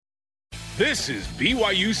This is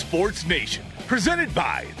BYU Sports Nation, presented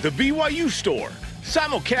by The BYU Store.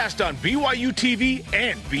 Simulcast on BYU TV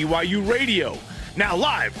and BYU Radio. Now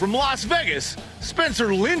live from Las Vegas,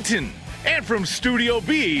 Spencer Linton. And from Studio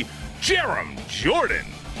B, Jarom Jordan.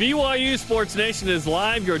 BYU Sports Nation is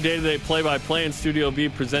live, your day-to-day play-by-play in Studio B,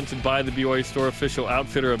 presented by the BYU Store, official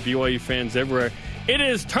outfitter of BYU fans everywhere. It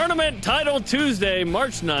is Tournament Title Tuesday,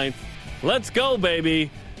 March 9th. Let's go, baby.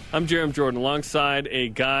 I'm Jarom Jordan, alongside a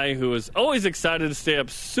guy who is always excited to stay up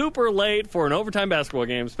super late for an overtime basketball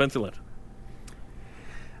game, Spencer Linton.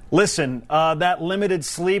 Listen, that limited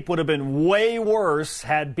sleep would have been way worse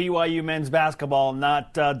had BYU men's basketball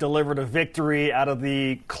not delivered a victory out of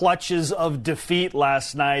the clutches of defeat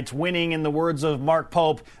last night, winning, in the words of Mark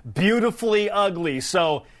Pope, beautifully ugly.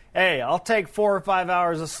 So, hey, I'll take 4 or 5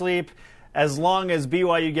 hours of sleep as long as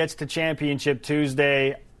BYU gets to Championship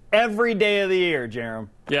Tuesday every day of the year, Jarom.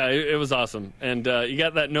 Yeah, it was awesome. And you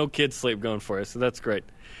got that no kid sleep going for you, so that's great.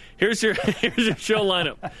 Here's your show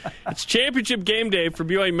lineup. It's championship game day for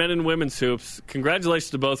BYU men and women's hoops.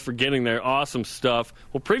 Congratulations to both for getting there. Awesome stuff.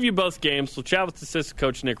 We'll preview both games. We'll chat with assistant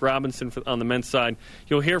coach Nick Robinson on the men's side.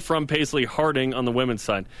 You'll hear from Paisley Harding on the women's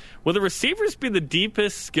side. Will the receivers be the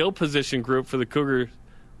deepest skill position group for the Cougars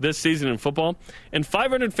this season in football? And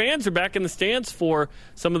 500 fans are back in the stands for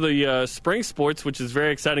some of the spring sports, which is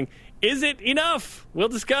very exciting. Is it enough? We'll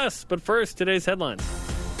discuss. But first, today's headlines.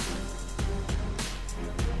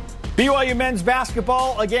 BYU men's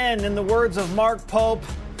basketball, again, in the words of Mark Pope,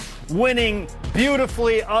 winning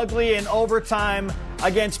beautifully ugly in overtime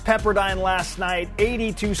against Pepperdine last night,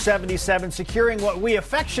 82-77, securing what we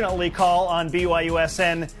affectionately call on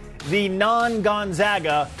BYUSN the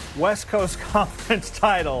non-Gonzaga West Coast Conference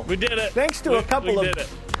title. We did it. Thanks to a couple of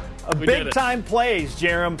big-time plays,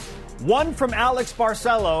 Jarom. One from Alex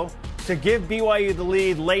Barcelo to give BYU the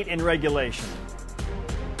lead late in regulation.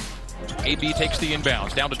 AB takes the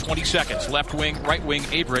inbounds, down to 20 seconds. Left wing, right wing,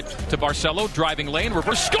 Averett to Barcelo, driving lane,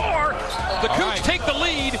 reverse score! The Cougs take the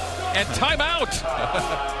lead, and timeout!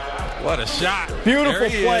 What a shot. Beautiful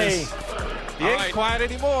play. He ain't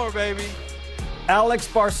quiet anymore, baby. Alex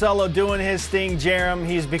Barcelo doing his thing, Jarom.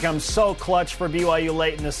 He's become so clutch for BYU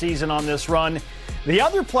late in the season on this run. The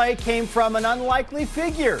other play came from an unlikely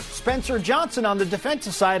figure, Spencer Johnson on the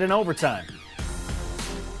defensive side in overtime.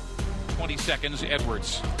 20 seconds,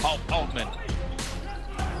 Edwards. Altman.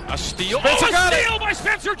 A steal. Steal by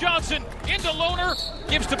Spencer Johnson. Into Lohner.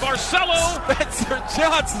 Gives to Barcelo. Spencer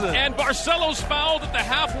Johnson. And Barcelo's fouled at the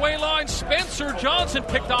halfway line. Spencer Johnson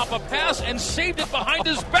picked off a pass and saved it behind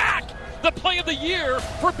his back. The play of the year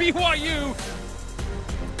for BYU.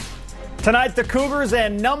 Tonight, the Cougars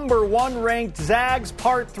and number 1 ranked Zags,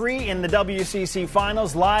 Part 3 in the WCC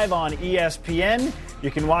Finals, live on ESPN.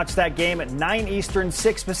 You can watch that game at 9 Eastern,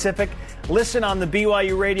 6 Pacific. Listen on the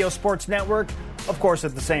BYU Radio Sports Network, of course,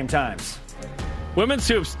 at the same times. Women's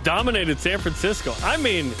hoops dominated San Francisco. I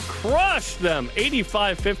mean, crushed them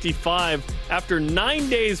 85-55 after 9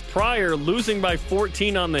 days prior losing by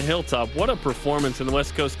 14 on the Hilltop. What a performance in the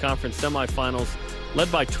West Coast Conference semifinals,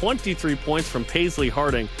 led by 23 points from Paisley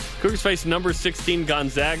Harding. Cougars face number 16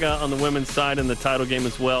 Gonzaga on the women's side in the title game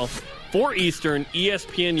as well. 4 Eastern,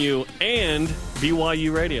 ESPNU, and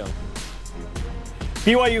BYU Radio.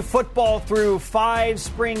 BYU football through 5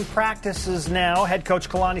 spring practices now. Head coach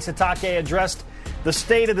Kalani Sitake addressed the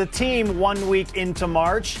state of the team 1 week into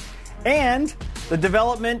March, and the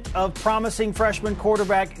development of promising freshman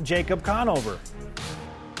quarterback Jacob Conover.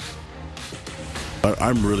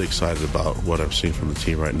 I'm really excited about what I'm seeing from the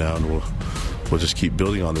team right now, and we'll just keep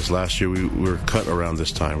building on this. Last year we were cut around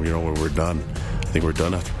this time, where we're done. I think we're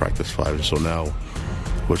done after practice 5, and so now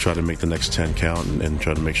we'll try to make the next 10 count and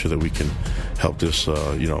try to make sure that we can help this,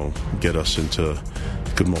 get us into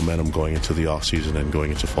good momentum going into the offseason and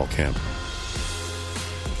going into fall camp.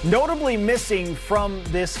 Notably missing from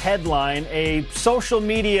this headline, a social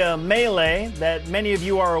media melee that many of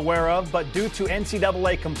you are aware of, but due to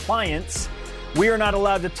NCAA compliance, we are not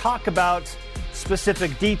allowed to talk about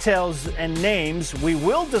specific details and names. We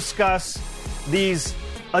will discuss these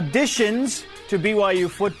additions to BYU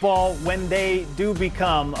football when they do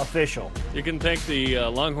become official. You can thank the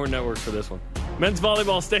Longhorn Network for this one. Men's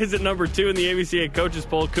volleyball stays at number 2 in the AVCA coaches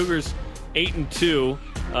poll. Cougars 8-2.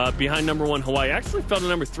 Behind number 1 Hawaii. Actually fell to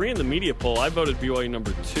number 3 in the media poll. I voted BYU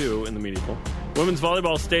number 2 in the media poll. Women's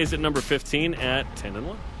volleyball stays at number 15 at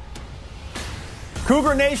 10-1.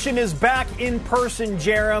 Cougar Nation is back in person,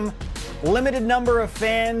 Jarom. Limited number of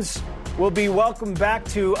fans will be welcomed back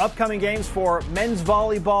to upcoming games for men's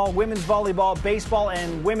volleyball, women's volleyball, baseball,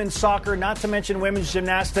 and women's soccer, not to mention women's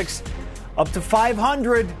gymnastics. Up to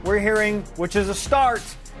 500, we're hearing, which is a start.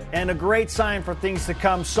 and a great sign for things to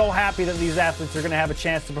come. So happy that these athletes are going to have a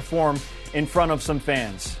chance to perform in front of some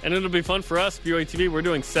fans. And it'll be fun for us, BYU TV. We're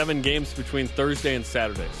doing 7 games between Thursday and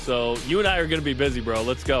Saturday. So you and I are going to be busy, bro.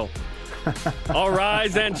 Let's go. All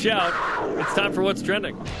rise and shout. It's time for What's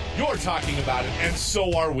Trending. You're talking about it, and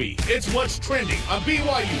so are we. It's What's Trending on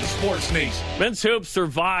BYU Sports Nation. Men's Hoops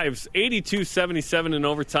survives 82-77 in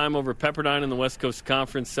overtime over Pepperdine in the West Coast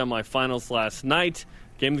Conference semifinals last night.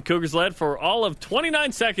 Game the Cougars led for all of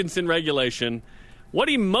 29 seconds in regulation. What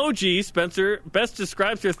emoji, Spencer, best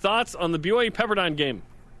describes your thoughts on the BYU Pepperdine game?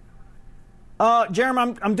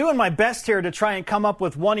 Jeremy, I'm doing my best here to try and come up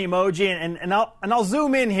with one emoji, and I'll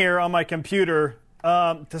zoom in here on my computer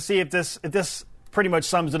to see if this pretty much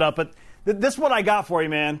sums it up. But this is what I got for you,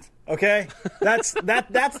 man. Okay, that's the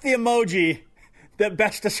emoji that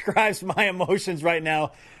best describes my emotions right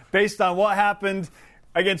now, based on what happened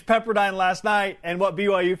against Pepperdine last night and what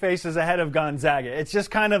BYU faces ahead of Gonzaga. It's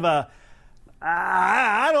just kind of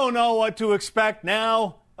I don't know what to expect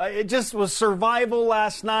now. It just was survival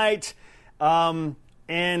last night.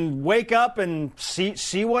 And wake up and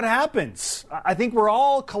see what happens. I think we're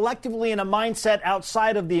all collectively in a mindset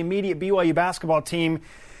outside of the immediate BYU basketball team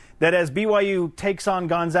that as BYU takes on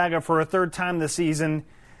Gonzaga for a third time this season,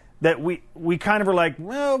 that we kind of are like,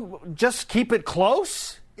 well, just keep it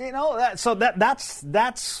close. You know,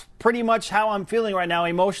 that's pretty much how I'm feeling right now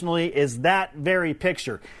emotionally, is that very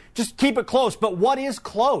picture. Just keep it close. But what is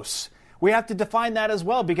close? We have to define that as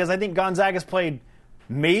well, because I think Gonzaga's played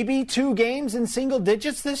maybe 2 games in single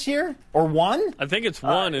digits this year, or 1? I think it's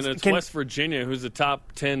 1, and it's West Virginia, who's a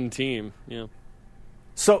top 10 team. Yeah.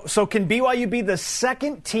 So can BYU be the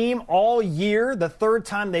second team all year, the third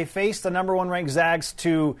time they faced the number 1 ranked Zags,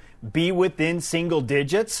 to be within single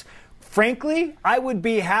digits? Frankly, I would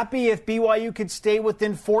be happy if BYU could stay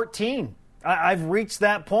within 14. I've reached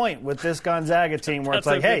that point with this Gonzaga team where it's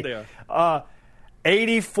like, hey,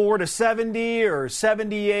 84-70 or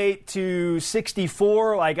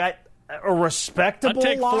 78-64, like a respectable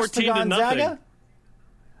loss to Gonzaga.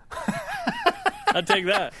 I'd take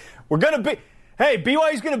that. We're gonna be. Hey,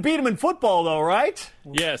 BYU's gonna beat them in football, though, right?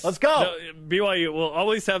 Yes. Let's go. No, BYU will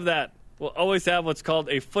always have that. We'll always have what's called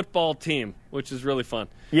a football team, which is really fun.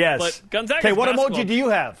 Yes. But Gonzaga's okay, what emoji do you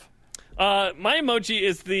have? My emoji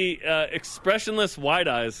is the expressionless wide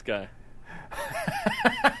eyes guy,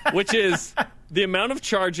 which is the amount of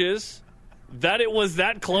charges, that it was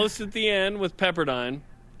that close at the end with Pepperdine,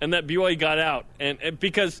 and that BYU got out. And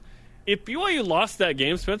because if BYU lost that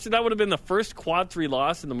game, Spencer, that would have been the first quad 3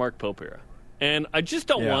 loss in the Mark Pope era. And I just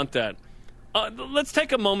don't want that. Let's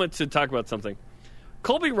take a moment to talk about something.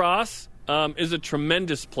 Colby Ross is a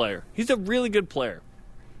tremendous player. He's a really good player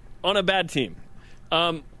on a bad team.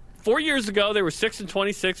 4 years ago, they were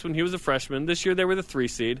 6-26 when he was a freshman. This year, they were the 3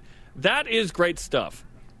 seed. That is great stuff.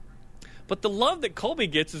 But the love that Colby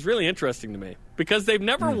gets is really interesting to me, because they've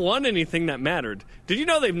never won anything that mattered. Did you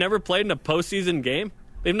know they've never played in a postseason game?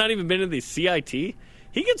 They've not even been in the CIT. He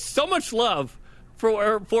gets so much love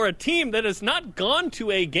for a team that has not gone to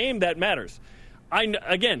a game that matters.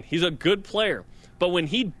 Again, he's a good player, but when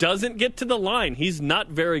he doesn't get to the line, he's not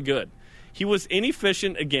very good. He was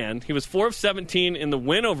inefficient again. He was 4 of 17 in the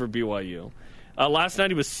win over BYU. Last night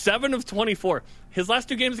he was 7 of 24. His last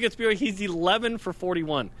 2 games against BYU, he's 11 for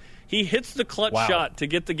 41. He hits the clutch shot to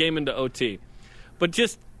get the game into OT. But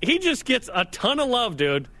he just gets a ton of love,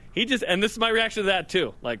 dude. And this is my reaction to that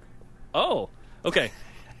too. Like, oh, okay.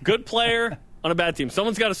 Good player on a bad team.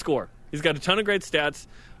 Someone's got to score. He's got a ton of great stats.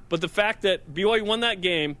 But the fact that BYU won that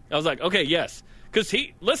game, I was like, okay, yes. Because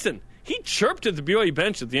he chirped at the BYU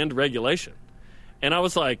bench at the end of regulation. And I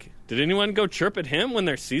was like, did anyone go chirp at him when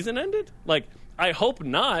their season ended? Like, I hope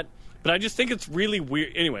not, but I just think it's really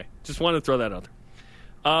weird. Anyway, just wanted to throw that out there.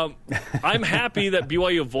 I'm happy that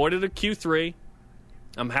BYU avoided a Q3.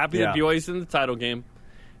 I'm happy that BYU's in the title game.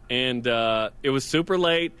 And it was super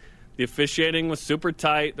late. The officiating was super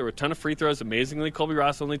tight. There were a ton of free throws. Amazingly, Colby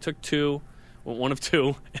Ross only took 2, 1 of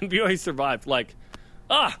 2, and BYU survived. Like,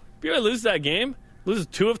 BYU loses that game, loses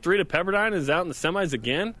 2 of 3 to Pepperdine, is out in the semis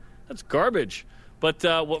again. That's garbage. But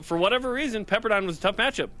for whatever reason, Pepperdine was a tough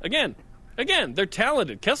matchup. Again, they're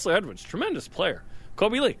talented. Kessler Edwards, tremendous player.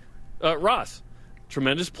 Kobe Lee, Ross,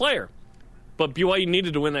 tremendous player. But BYU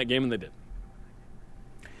needed to win that game, and they did.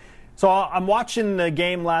 So I'm watching the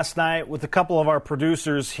game last night with a couple of our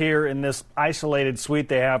producers here in this isolated suite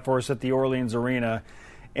they have for us at the Orleans Arena,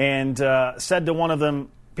 and said to one of them,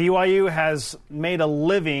 BYU has made a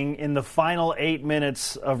living in the final 8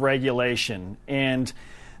 minutes of regulation. And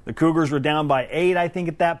The Cougars were down by 8, I think,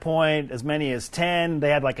 at that point, as many as 10. They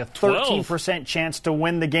had like a 13% chance to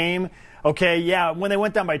win the game. Okay, yeah, when they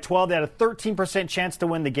went down by 12, they had a 13% chance to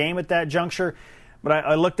win the game at that juncture. But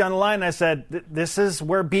I looked down the line and I said, this is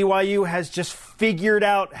where BYU has just figured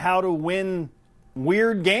out how to win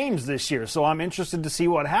weird games this year. So I'm interested to see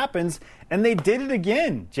what happens. And they did it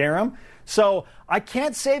again, Jerem. So I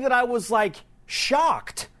can't say that I was, like,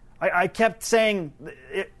 shocked. I kept saying,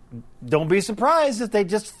 don't be surprised if they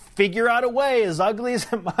just figure out a way, as ugly as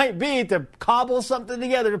it might be, to cobble something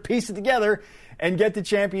together, to piece it together, and get to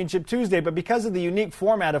Championship Tuesday. But because of the unique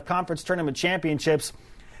format of conference tournament championships,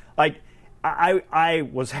 like, I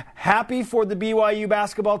was happy for the BYU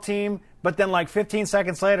basketball team, but then like 15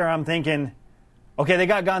 seconds later, I'm thinking, okay, they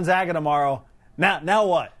got Gonzaga tomorrow. Now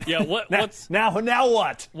what? Yeah, now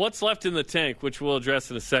what? What's left in the tank, which we'll address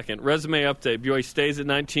in a second. Resume update. BYU stays at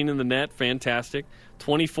 19 in the net. Fantastic.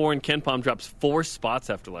 24 in KenPom, drops 4 spots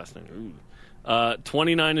after last night. Ooh.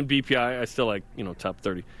 29 in BPI. I still like, top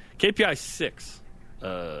 30. KPI 6.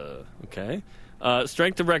 Okay.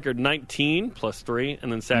 Strength of record 19 plus 3,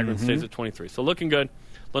 and then Saccharin stays at 23. So looking good.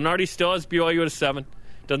 Lenardi still has BYU at a 7.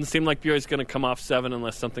 Doesn't seem like BYU is going to come off 7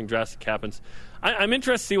 unless something drastic happens. I'm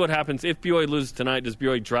interested to see what happens if BYU loses tonight. Does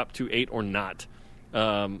BYU drop to 8 or not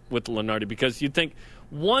with Lenardi? Because you'd think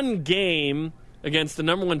one game against the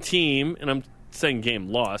number 1 team, and I'm saying game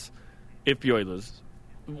loss, if BYU loses,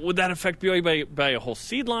 would that affect BYU by a whole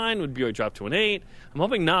seed line? Would BYU drop to an 8? I'm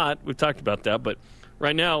hoping not. We've talked about that, but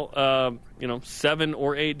right now, 7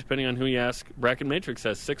 or 8, depending on who you ask. Bracket Matrix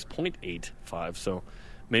has 6.85, so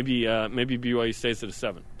maybe BYU stays at a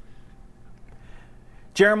 7.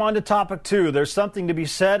 Jerem, on to topic 2. There's something to be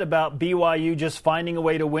said about BYU just finding a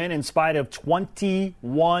way to win in spite of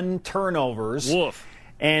 21 turnovers. Woof.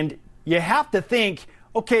 And you have to think,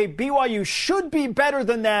 okay, BYU should be better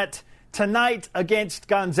than that tonight against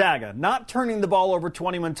Gonzaga. Not turning the ball over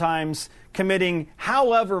 21 times, committing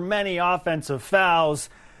however many offensive fouls.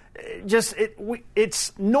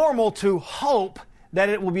 It's normal to hope that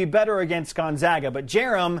it will be better against Gonzaga. But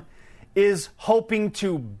Jerem is hoping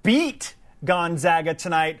to beat Gonzaga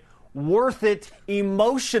tonight. Worth it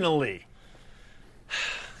emotionally.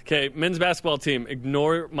 Okay, men's basketball team,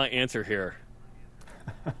 ignore my answer here.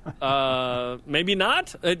 Maybe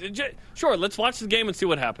not. Sure, let's watch the game and see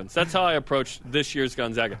what happens. That's how I approach this year's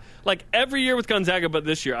Gonzaga. Like every year with Gonzaga, but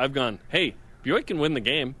this year I've gone, hey, BYU can win the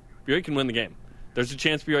game. BYU can win the game. There's a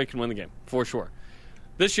chance BYU can win the game, for sure.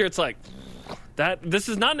 This year it's like, this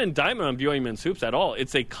is not an indictment on BYU men's hoops at all.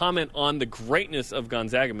 It's a comment on the greatness of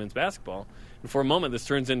Gonzaga men's basketball. And for a moment, this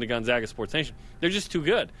turns into Gonzaga Sports Nation. They're just too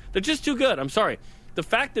good. They're just too good. I'm sorry. The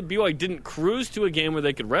fact that BYU didn't cruise to a game where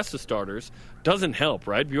they could rest the starters doesn't help,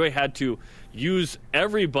 right? BYU had to use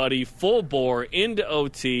everybody full bore into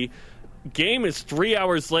OT. Game is 3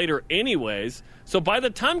 hours later anyways. So by the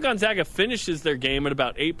time Gonzaga finishes their game at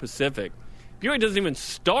about 8 Pacific, BYU doesn't even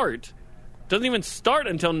start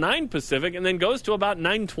until 9 Pacific and then goes to about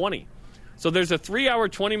 9:20. So there's a 3-hour,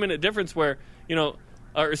 20-minute difference where,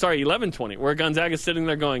 11:20, where Gonzaga's sitting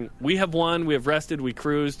there going, we have won, we have rested, we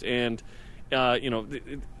cruised, and, I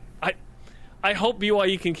hope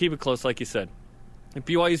BYU can keep it close, like you said. If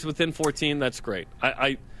BYU's within 14, that's great.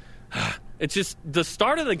 It's just the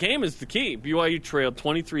start of the game is the key. BYU trailed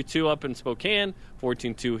 23-2 up in Spokane,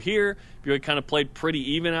 14-2 here. BYU kind of played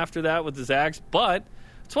pretty even after that with the Zags, but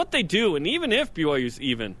it's what they do. And even if BYU's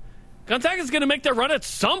even, Gonzaga's going to make their run at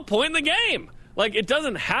some point in the game. Like, it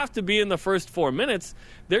doesn't have to be in the first 4 minutes.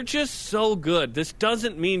 They're just so good. This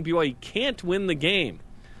doesn't mean BYU can't win the game.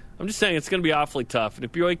 I'm just saying it's going to be awfully tough. And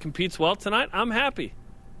if BYU competes well tonight, I'm happy.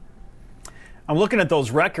 I'm looking at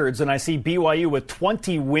those records, and I see BYU with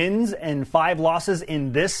 20 wins and 5 losses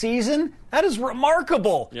in this season. That is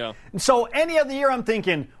remarkable. Yeah. And so any other year I'm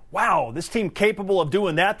thinking, wow, this team capable of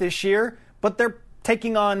doing that this year, but they're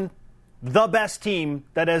taking on the best team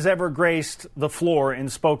that has ever graced the floor in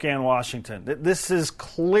Spokane, Washington. This is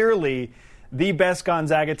clearly the best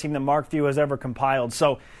Gonzaga team that Mark Few has ever compiled.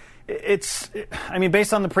 So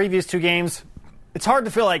based on the previous 2 games, it's hard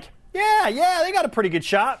to feel like, yeah, they got a pretty good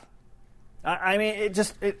shot.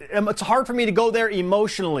 It's hard for me to go there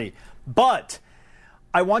emotionally. But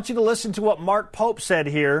I want you to listen to what Mark Pope said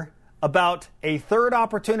here about a third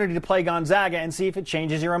opportunity to play Gonzaga and see if it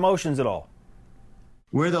changes your emotions at all.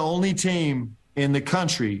 We're the only team in the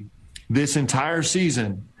country this entire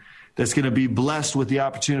season that's going to be blessed with the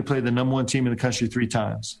opportunity to play the number 1 team in the country 3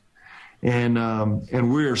 times.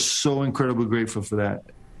 And we are so incredibly grateful for that.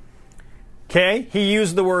 Okay, he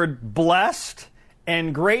used the word blessed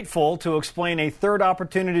and grateful to explain a third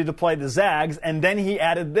opportunity to play the Zags, and then he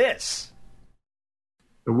added this.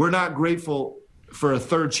 We're not grateful for a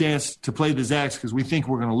third chance to play the Zags because we think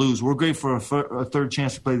we're going to lose. We're great for a third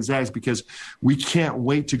chance to play the Zags because we can't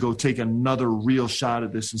wait to go take another real shot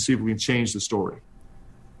at this and see if we can change the story.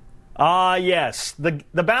 Yes. The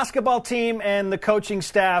basketball team and the coaching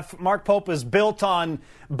staff, Mark Pope, is built on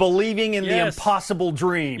believing in the impossible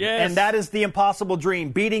dream. Yes. And that is the impossible dream,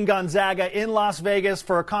 beating Gonzaga in Las Vegas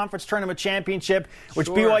for a conference tournament championship, which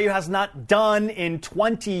BYU has not done in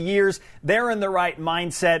 20 years. They're in the right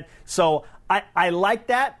mindset. So I like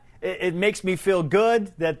that. It makes me feel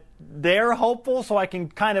good that they're hopeful, so I can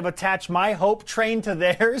kind of attach my hope train to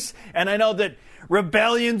theirs. And I know that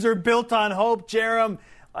rebellions are built on hope, Jerem.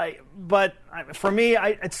 But for me,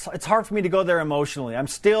 it's hard for me to go there emotionally. I'm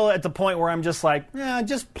still at the point where I'm just like,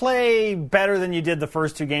 just play better than you did the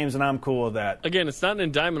first two games, and I'm cool with that. Again, it's not an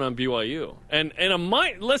indictment on BYU. And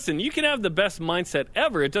listen, you can have the best mindset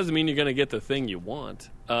ever. It doesn't mean you're going to get the thing you want.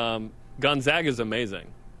 Gonzaga's amazing.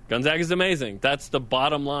 That's the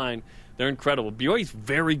bottom line. They're incredible. BYU's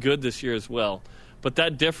very good this year as well. But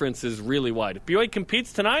that difference is really wide. If BYU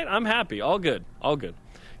competes tonight, I'm happy. All good.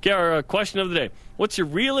 Okay, our question of the day. What's your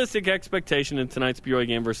realistic expectation in tonight's BYU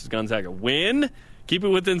game versus Gonzaga? Win? Keep it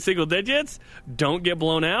within single digits? Don't get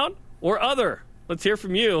blown out? Or other? Let's hear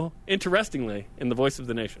from you, interestingly, in the Voice of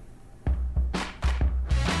the Nation.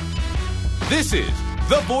 This is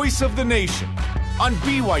the Voice of the Nation on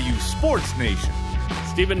BYU Sports Nation.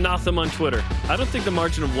 Stephen Notham on Twitter. I don't think the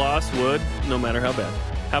margin of loss would, no matter how bad,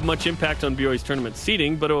 have much impact on BYU's tournament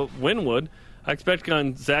seeding, but a win would. I expect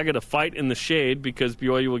Gonzaga to fight in the shade because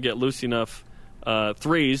BYU will get loose enough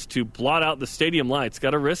threes to blot out the stadium lights.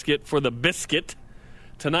 Got to risk it for the biscuit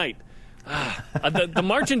tonight. The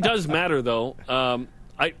margin does matter, though.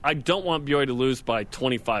 I don't want BYU to lose by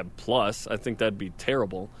 25+. I think that'd be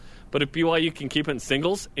terrible. But if BYU can keep it in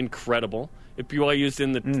singles, incredible. If BYU's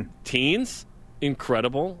in the teens,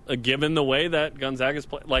 incredible. Given the way that Gonzaga's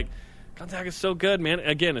playing. Like, Gonzaga's so good, man.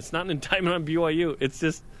 Again, it's not an indictment on BYU. It's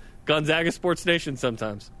just Gonzaga Sports Nation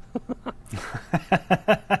sometimes.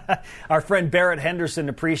 Our friend Barrett Henderson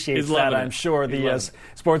appreciates that, I'm sure, the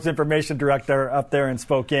sports information director up there in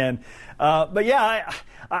Spokane. But yeah,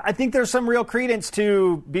 I think there's some real credence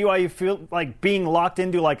to BYU feel like being locked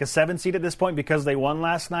into like a 7 seed at this point because they won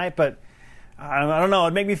last night. But I don't know.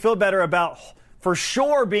 It'd make me feel better about for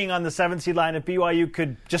sure being on the 7 seed line if BYU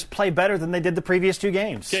could just play better than they did the previous two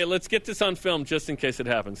games. Okay, let's get this on film just in case it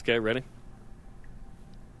happens. Okay, ready?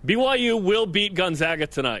 BYU will beat Gonzaga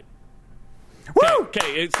tonight. Woo!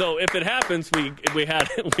 Okay, so if it happens, we had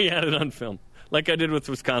it on film, like I did with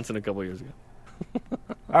Wisconsin a couple years ago.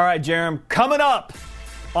 All right, Jerem, coming up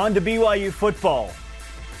on to BYU football.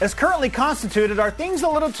 As currently constituted, are things a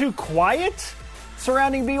little too quiet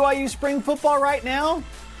surrounding BYU spring football right now?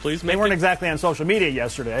 Please make they weren't exactly on social media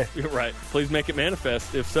yesterday. You're right. Please make it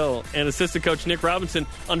manifest, if so. And assistant coach Nick Robinson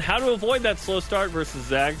on how to avoid that slow start versus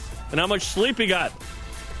Zags and how much sleep he got.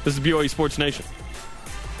 This is BYU Sports Nation.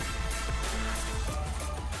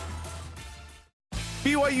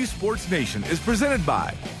 BYU Sports Nation is presented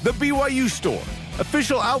by The BYU Store,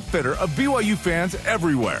 official outfitter of BYU fans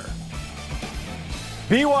everywhere.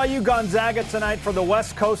 BYU Gonzaga tonight for the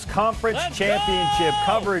West Coast Conference Championship.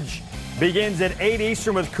 Coverage begins at 8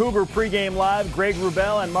 Eastern with Cougar pregame live. Greg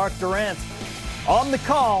Wrubell and Mark Durant on the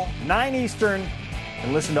call, 9 Eastern.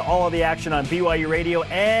 And listen to all of the action on BYU Radio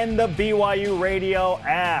and the BYU Radio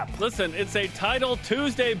app. Listen, it's a Title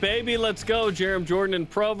Tuesday, baby. Let's go. Jerem Jordan in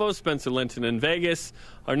Provo, Spencer Linton in Vegas.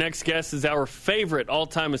 Our next guest is our favorite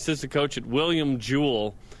all-time assistant coach at William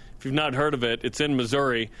Jewell. If you've not heard of it, it's in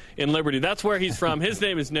Missouri, in Liberty. That's where he's from. His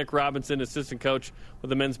name is Nick Robinson, assistant coach with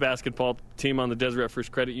the men's basketball team on the Deseret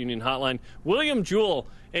First Credit Union hotline. William Jewell,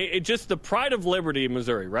 just the pride of Liberty,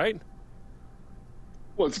 Missouri, right?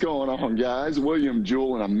 What's going on, guys? William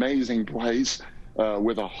Jewell, an amazing place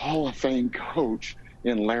with a Hall of Fame coach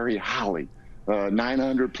in Larry Holly.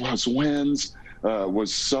 900-plus wins.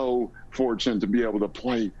 Was so fortunate to be able to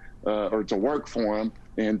play or to work for him.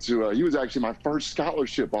 And he was actually my first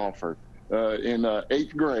scholarship offer in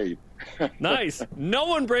 8th grade. Nice. No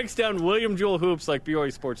one breaks down William Jewell hoops like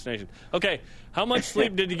BYU Sports Nation. Okay, how much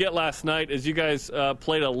sleep did you get last night as you guys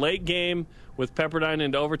played a late game with Pepperdine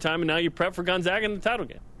into overtime, and now you prep for Gonzaga in the title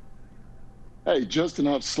game? Hey, just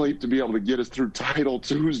enough sleep to be able to get us through Title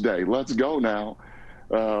Tuesday. Let's go now.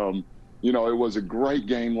 It was a great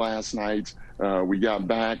game last night. We got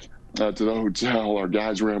back to the hotel. Our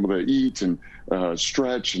guys were able to eat and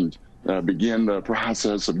stretch and begin the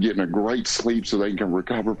process of getting a great sleep so they can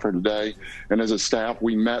recover for today. And as a staff,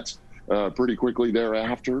 we met pretty quickly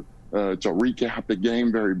thereafter to recap the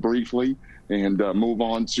game very briefly and move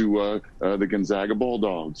on to the Gonzaga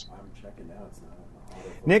Bulldogs.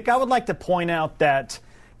 Nick, I would like to point out that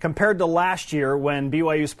compared to last year when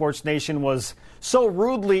BYU Sports Nation was so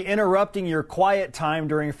rudely interrupting your quiet time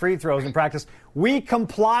during free throws in practice, we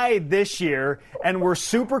complied this year and we're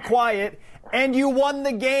super quiet, and you won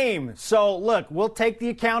the game. So, look, we'll take the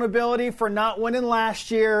accountability for not winning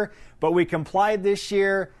last year, but we complied this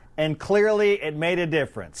year, and clearly it made a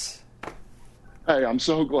difference. Hey, I'm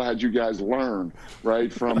so glad you guys learned,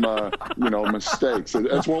 right, from, mistakes.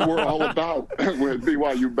 That's what we're all about with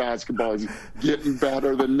BYU basketball, is getting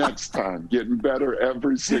better the next time, getting better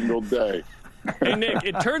every single day. Hey, Nick,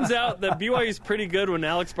 it turns out that BYU is pretty good when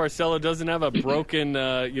Alex Barcelo doesn't have a broken,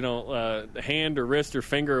 hand or wrist or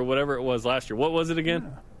finger or whatever it was last year. What was it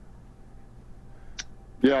again?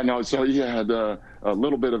 Yeah, no, so he had a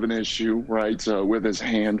little bit of an issue, right, with his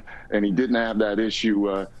hand, and he didn't have that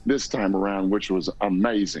issue this time around, which was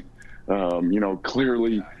amazing.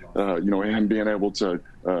 Clearly, him being able to,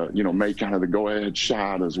 make kind of the go-ahead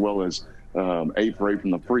shot as well as 8 for 8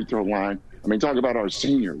 from the free throw line. I mean, talk about our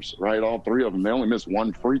seniors, right? All 3 of them, they only missed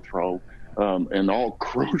 1 free throw, and all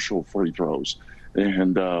crucial free throws.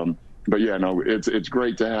 And, it's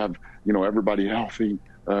great to have, everybody healthy,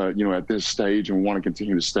 at this stage, and we want to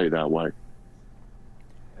continue to stay that way.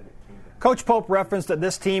 Coach Pope referenced that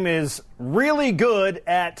this team is really good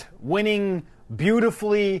at winning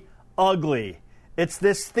beautifully ugly. It's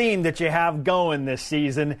this theme that you have going this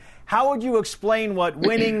season. How would you explain what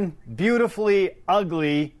winning beautifully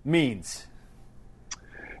ugly means?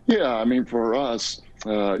 Yeah, I mean, for us,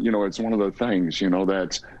 it's one of the things,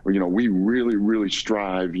 that, we really, really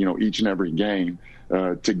strive, each and every game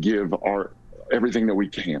to give our everything that we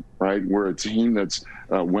can, right? We're a team that's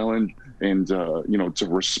willing and, to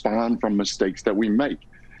respond from mistakes that we make.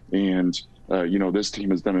 And, this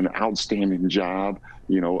team has done an outstanding job,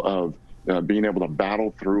 of being able to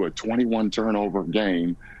battle through a 21 turnover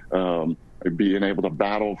game, being able to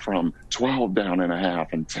battle from 12 down and a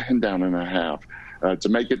half and 10 down and a half to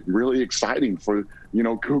make it really exciting for,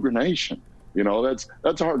 Cougar Nation.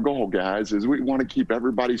 That's our goal, guys, is we want to keep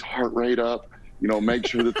everybody's heart rate up, make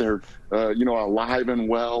sure that they're, alive and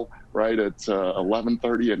well, right, at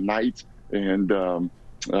 11:30 at night. And,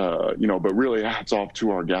 but really hats off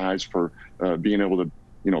to our guys for being able to,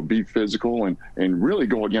 be physical and really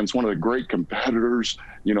go against one of the great competitors,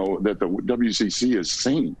 that the WCC has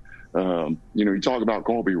seen. You talk about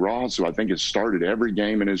Colby Ross, who I think has started every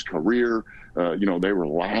game in his career. They were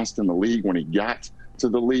last in the league when he got to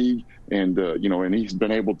the league. And, and he's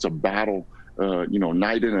been able to battle,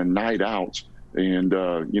 night in and night out. And,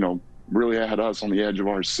 really had us on the edge of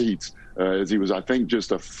our seats as he was, I think,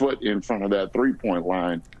 just a foot in front of that 3-point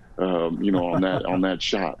line, on that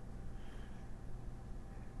shot.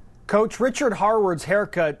 Coach, Richard Harward's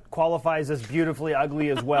haircut qualifies as beautifully ugly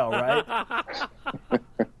as well, right?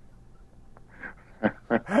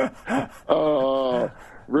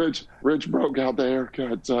 Rich broke out the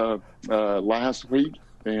haircut last week,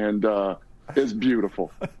 and it's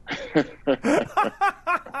beautiful.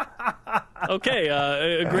 Okay,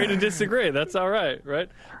 agree to disagree. That's all right, right?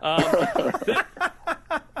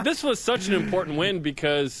 This was such an important win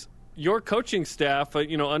because your coaching staff,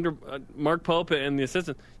 under Mark Pope and the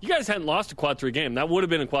assistant, you guys hadn't lost a quad 3 game. That would have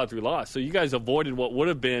been a quad 3 loss. So you guys avoided what would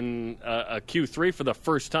have been a Q3 for the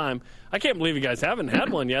first time. I can't believe you guys haven't had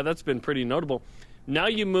one yet. That's been pretty notable. Now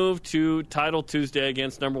you move to Title Tuesday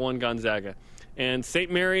against number 1 Gonzaga. And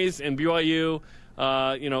St. Mary's and BYU,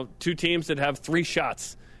 2 teams that have 3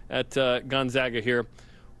 shots at Gonzaga here.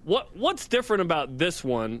 What's different about this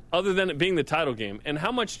one other than it being the title game? And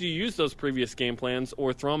how much do you use those previous game plans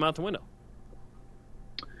or throw them out the window?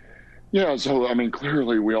 Yeah, so, I mean,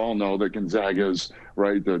 clearly we all know that Gonzaga's,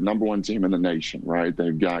 right, the number 1 team in the nation, right?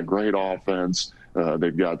 They've got great offense.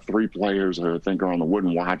 They've got 3 players that I think are on the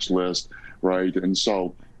Wooden Watch list, right? And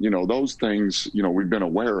so, those things, we've been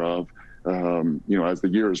aware of, as the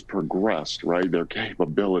years progressed, right, their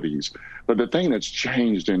capabilities. But the thing that's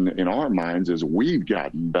changed in our minds is we've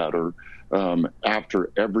gotten better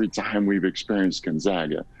after every time we've experienced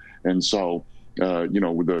Gonzaga. And so,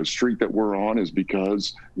 the streak that we're on is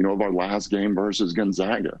because, of our last game versus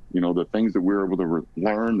Gonzaga. The things that we were able to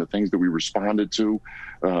learn, the things that we responded to,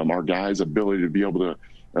 our guys' ability to be able to,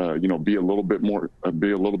 be a little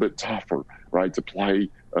bit tougher, right, to play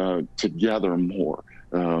together more.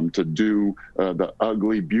 To do the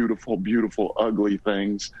ugly, beautiful, beautiful, ugly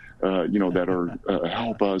things, that are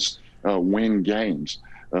help us win games.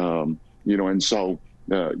 And so,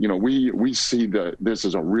 we see this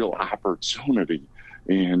as a real opportunity.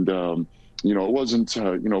 And, it wasn't,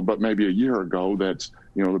 but maybe a year ago that,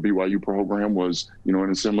 the BYU program was, in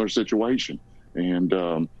a similar situation. And,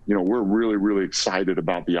 we're really, really excited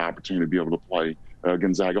about the opportunity to be able to play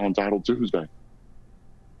Gonzaga on Title Tuesday.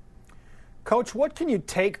 Coach, what can you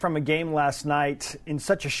take from a game last night in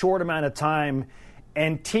such a short amount of time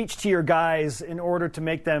and teach to your guys in order to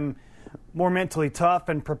make them more mentally tough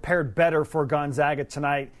and prepared better for Gonzaga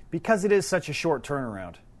tonight, because it is such a short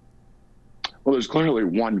turnaround? Well, there's clearly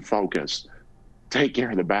one focus: take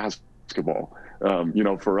care of the basketball.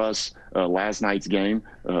 For us, last night's game,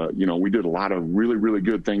 we did a lot of really, really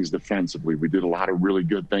good things defensively. We did a lot of really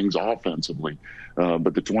good things offensively.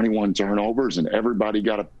 But the 21 turnovers, and everybody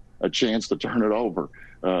got a chance to turn it over.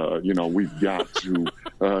 We've got to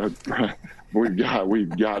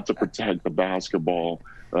we've got to protect the basketball,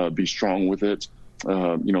 be strong with it.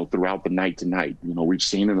 Throughout the night to night. We've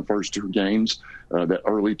seen in the first two games that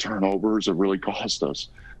early turnovers have really cost us.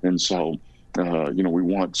 And so, we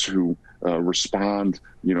want to respond,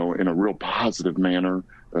 in a real positive manner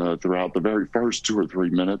throughout the very first 2 or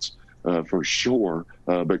 3 minutes for sure,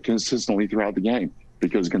 but consistently throughout the game.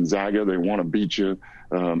 Because Gonzaga, they want to beat you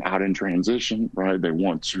out in transition, right? They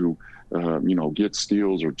want to, get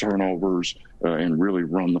steals or turnovers and really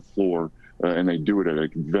run the floor, and they do it at a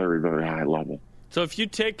very, very high level. So if you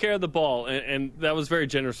take care of the ball, and that was very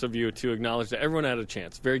generous of you to acknowledge that everyone had a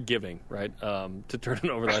chance, very giving, right, to turn it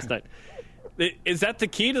over last night. Is that the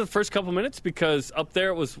key to the first couple minutes? Because up there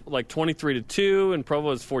it was like 23-2, and Provo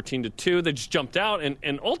was 14-2. They just jumped out,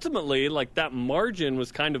 and ultimately, like, that margin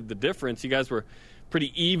was kind of the difference. You guys were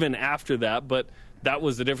pretty even after that, but that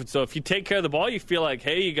was the difference. So if you take care of the ball, you feel like,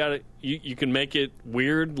 hey, you can make it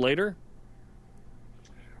weird later?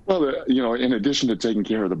 Well, in addition to taking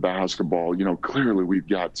care of the basketball, clearly we've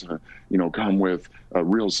got to, come with a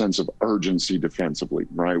real sense of urgency defensively,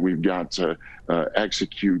 right? We've got to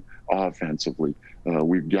execute offensively.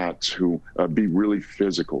 We've got to be really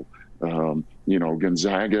physical.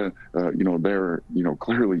 Gonzaga, they're,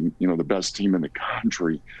 clearly, the best team in the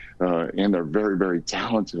country, and they're very, very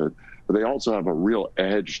talented, but they also have a real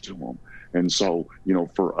edge to them. And so,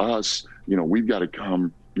 for us, we've got to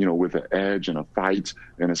come, with an edge and a fight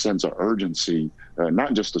and a sense of urgency,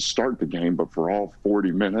 not just to start the game, but for all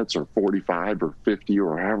 40 minutes or 45 or 50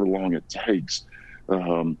 or however long it takes.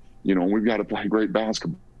 We've got to play great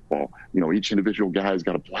basketball. Each individual guy's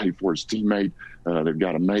got to play for his teammate. They've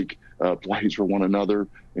got to make plays for one another.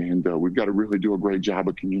 And we've got to really do a great job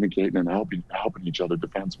of communicating and helping each other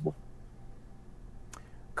defensively.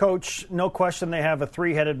 Coach, no question they have a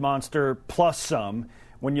three-headed monster plus some.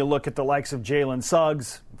 When you look at the likes of Jalen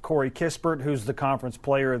Suggs, Corey Kispert, who's the Conference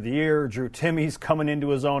Player of the Year, Drew Timme's coming into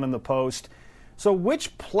his own in the post. So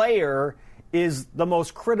which player is the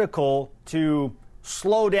most critical to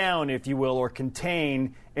slow down, if you will, or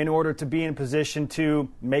contain in order to be in position to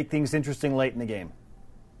make things interesting late in the game?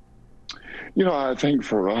 I think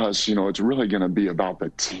for us, it's really going to be about the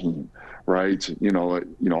team, right?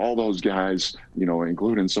 All those guys,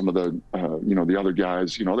 including some of the, the other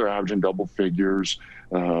guys, they're averaging double figures,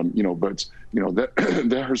 but,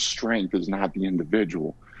 their strength is not the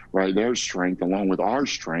individual, right? Their strength, along with our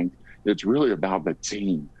strength, it's really about the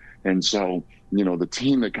team. And so, the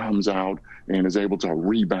team that comes out and is able to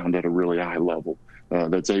rebound at a really high level,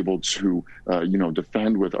 that's able to,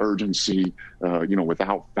 defend with urgency,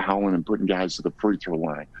 without fouling and putting guys to the free throw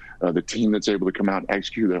line. The team that's able to come out and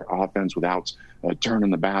execute their offense without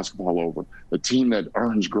turning the basketball over. The team that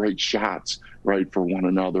earns great shots, right, for one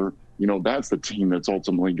another. That's the team that's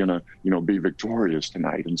ultimately going to, be victorious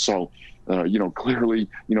tonight. And so, clearly,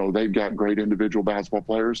 they've got great individual basketball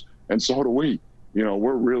players, and so do we.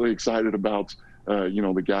 We're really excited about,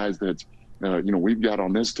 the guys that, we've got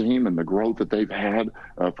on this team and the growth that they've had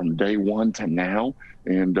from day one to now.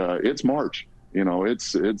 And it's March.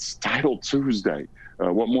 It's Title Tuesday.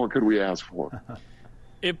 What more could we ask for?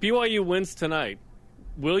 If BYU wins tonight,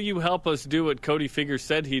 will you help us do what Cody Figure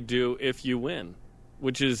said he'd do if you win,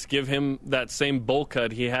 which is give him that same bowl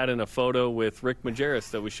cut he had in a photo with Rick Majerus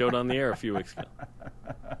that we showed on the air a few weeks ago?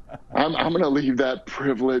 I'm going to leave that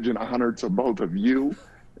privilege and honor to both of you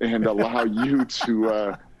and allow you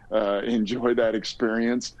to enjoy that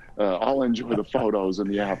experience. I'll enjoy the photos in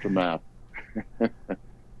the aftermath.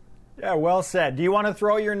 Yeah, well said. Do you want to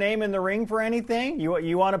throw your name in the ring for anything?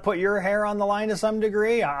 You want to put your hair on the line to some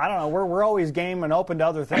degree? I don't know. We're always game and open to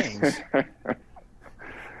other things.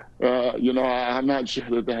 I'm not sure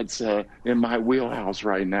that that's in my wheelhouse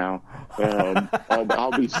right now.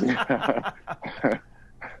 I'll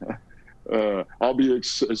be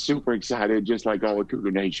super excited, just like all of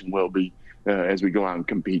Cougar Nation will be, as we go out and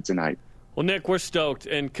compete tonight. Well, Nick, we're stoked.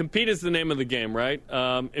 And compete is the name of the game, right?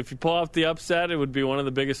 If you pull off the upset, it would be one of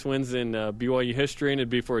the biggest wins in BYU history, and it'd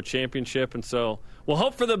be for a championship. And so we'll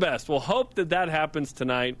hope for the best. We'll hope that happens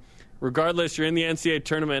tonight. Regardless, you're in the NCAA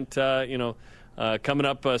tournament, coming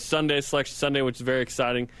up Sunday, Selection Sunday, which is very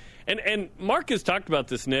exciting. And Mark has talked about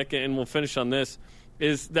this, Nick, and we'll finish on this,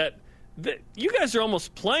 is that you guys are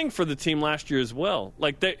almost playing for the team last year as well.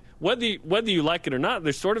 Like, whether you like it or not,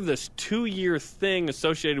 there's sort of this 2-year thing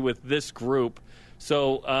associated with this group.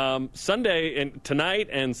 So Sunday and tonight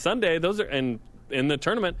and Sunday, those are and in the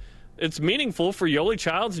tournament, it's meaningful for Yoli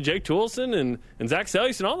Childs and Jake Toolson and Zach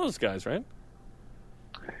Sellius and all those guys, right?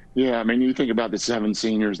 Yeah, I mean, you think about the 7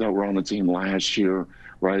 seniors that were on the team last year,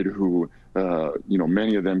 right, who,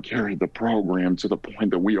 many of them carried the program to the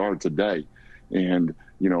point that we are today. And,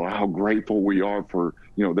 how grateful we are for,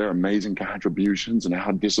 their amazing contributions and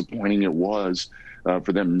how disappointing it was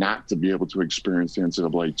for them not to be able to experience the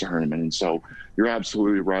NCAA tournament. And so you're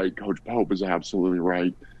absolutely right. Coach Pope is absolutely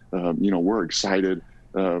right. We're excited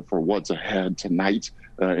for what's ahead tonight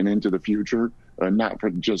and into the future, not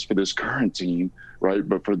just for this current team, right,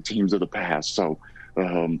 but for the teams of the past. So,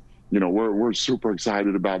 we're super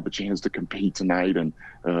excited about the chance to compete tonight, and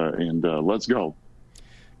let's go.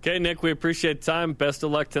 Okay, Nick, we appreciate the time. Best of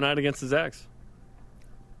luck tonight against the Zags.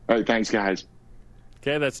 Hey, thanks, guys.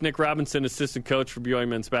 Okay, that's Nick Robinson, assistant coach for BYU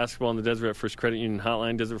men's basketball on the Deseret First Credit Union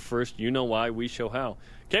Hotline. Deseret First, you know why, we show how.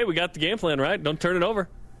 Okay, we got the game plan, right? Don't turn it over.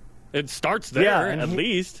 It starts there, at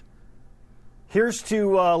least. Here's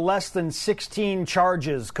to less than 16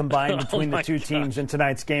 charges combined between the two teams in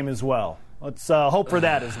tonight's game as well. Let's hope for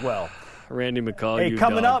that as well. Randy McCall, hey,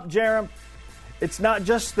 coming up, Jerem, it's not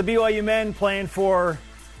just the BYU men playing for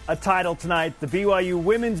a title tonight. The BYU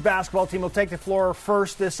women's basketball team will take the floor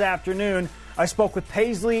first this afternoon. I spoke with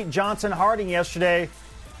Paisley Johnson-Harding yesterday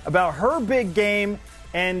about her big game,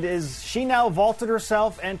 and is she now vaulted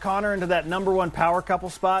herself and Connor into that number 1 power couple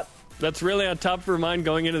spot? That's really on top of her mind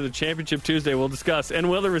going into the Championship Tuesday. We'll discuss. And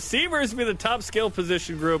will the receivers be the top skill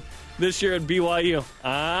position group this year at BYU?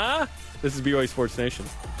 This is BYU Sports Nation.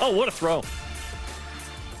 Oh, what a throw.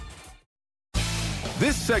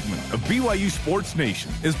 This segment of BYU Sports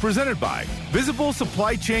Nation is presented by Visible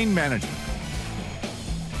Supply Chain Management.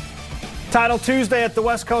 Title Tuesday at the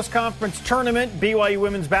West Coast Conference Tournament. BYU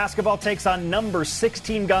women's basketball takes on number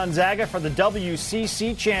 16 Gonzaga for the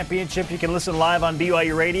WCC Championship. You can listen live on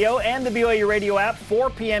BYU Radio and the BYU Radio app, 4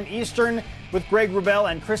 p.m. Eastern, with Greg Wrubell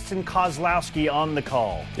and Kristen Kozlowski on the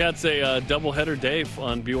call. Yeah, it's a doubleheader day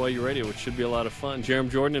on BYU Radio, which should be a lot of fun. Jerem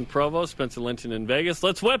Jordan in Provo, Spencer Linton in Vegas.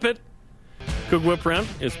 Let's whip it. Cook Whip Round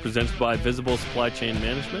is presented by Visible Supply Chain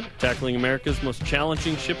Management, tackling America's most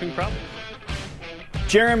challenging shipping problem.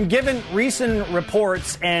 Jerem, given recent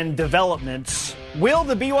reports and developments, will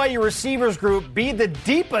the BYU receivers group be the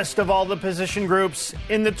deepest of all the position groups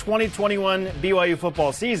in the 2021 BYU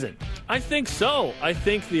football season? I think so. I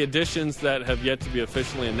think the additions that have yet to be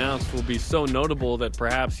officially announced will be so notable that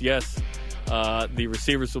perhaps, yes, the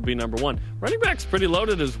receivers will be number 1. Running back's pretty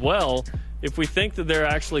loaded as well. If we think that there are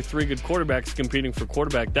actually 3 good quarterbacks competing for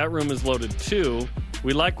quarterback, that room is loaded too.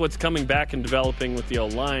 We like what's coming back and developing with the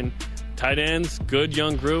O-line. Tight ends, good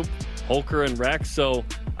young group, Holker and Rex. So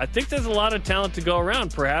I think there's a lot of talent to go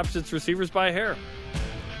around. Perhaps it's receivers by a hair.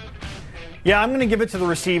 Yeah, I'm going to give it to the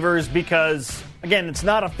receivers because, again, it's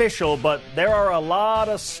not official, but there are a lot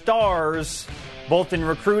of stars, both in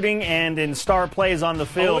recruiting and in star plays on the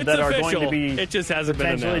field, that official. Are going to be it just hasn't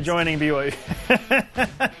potentially been joining BYU.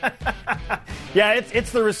 Yeah,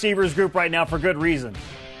 it's the receivers group right now for good reason.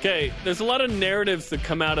 Okay, there's a lot of narratives that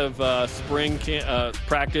come out of spring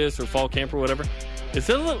practice or fall camp or whatever. Is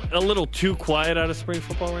it a little too quiet out of spring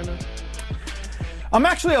football right now? I'm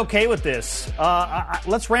actually okay with this.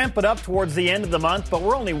 Let's ramp it up towards the end of the month, but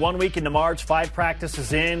we're only 1 week into March, 5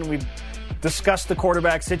 practices in. We've discussed the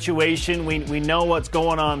quarterback situation. We know what's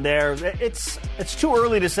going on there. It's too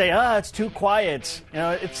early to say, it's too quiet.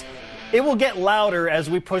 It will get louder as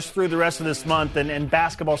we push through the rest of this month and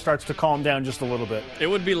basketball starts to calm down just a little bit. It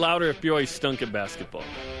would be louder if BYU stunk at basketball,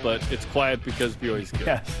 but it's quiet because BYU's good.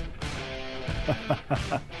 Yes.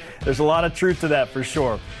 There's a lot of truth to that for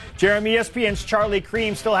sure. Jeremy, ESPN's Charlie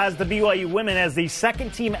Cream still has the BYU women as the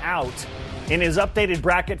second team out in his updated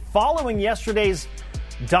bracket following yesterday's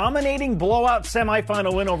dominating blowout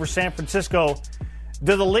semifinal win over San Francisco.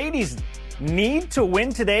 Do the ladies need to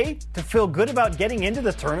win today to feel good about getting into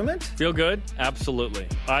the tournament? Feel good? Absolutely.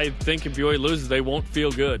 I think if BYU loses, they won't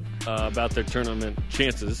feel good about their tournament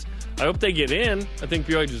chances. I hope they get in. I think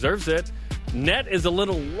BYU deserves it. Net is a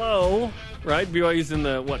little low, right? BYU's in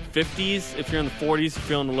the, 50s? If you're in the 40s, you're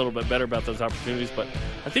feeling a little bit better about those opportunities. But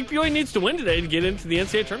I think BYU needs to win today to get into the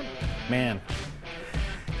NCAA tournament. Man.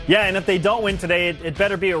 Yeah, and if they don't win today, it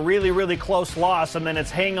better be a really, really close loss. And then it's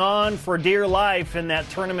hang on for dear life in that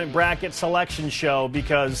tournament bracket selection show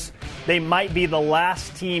because they might be the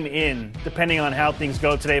last team in, depending on how things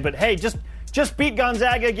go today. But, hey, just just beat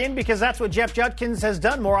Gonzaga again because that's what Jeff Judkins has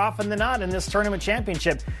done more often than not in this tournament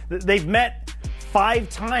championship. They've met 5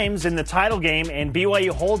 times in the title game, and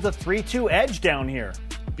BYU holds a 3-2 edge down here.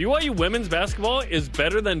 BYU women's basketball is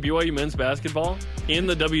better than BYU men's basketball in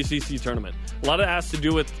the WCC tournament. A lot of it has to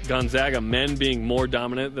do with Gonzaga men being more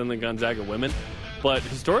dominant than the Gonzaga women. But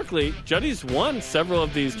historically, Juddy's won several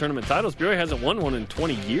of these tournament titles. BYU hasn't won one in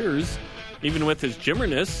 20 years, even with his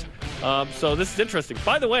Jimmerness. So this is interesting.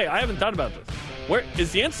 By the way, I haven't thought about this. Where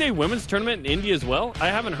is the NCAA women's tournament in Indy as well? I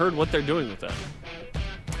haven't heard what they're doing with that.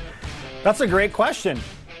 That's a great question.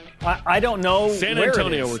 I don't know. San where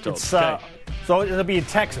Antonio, it is. we're told. It's, okay. So it'll be in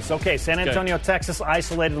Texas. Okay, San Antonio, Texas,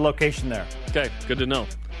 isolated location there. Okay, good to know.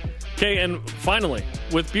 Okay, and finally,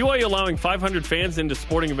 with BYU allowing 500 fans into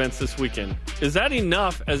sporting events this weekend, is that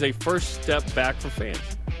enough as a first step back for fans?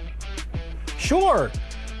 Sure.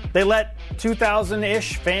 They let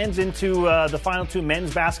 2,000-ish fans into the final 2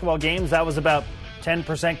 men's basketball games. That was about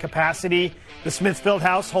 10% capacity. The Smith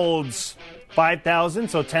Fieldhouse holds 5,000,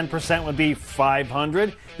 so 10% would be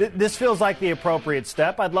 500. This feels like the appropriate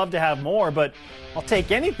step. I'd love to have more, but I'll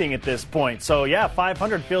take anything at this point. So, yeah,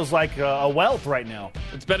 500 feels like a wealth right now.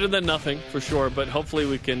 It's better than nothing, for sure, but hopefully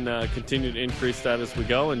we can continue to increase that as we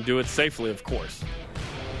go and do it safely, of course.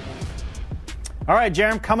 All right,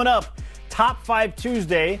 Jerem, coming up, Top 5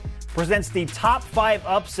 Tuesday presents the top 5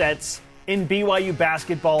 upsets in BYU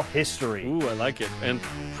basketball history. Ooh, I like it. And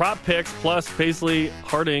prop picks plus Paisley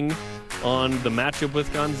Harding on the matchup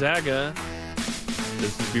with Gonzaga.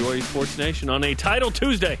 This is BYU Sports Nation on a Title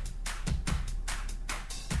Tuesday.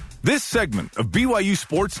 This segment of BYU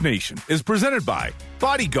Sports Nation is presented by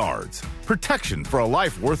Bodyguards, protection for a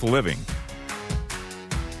life worth living.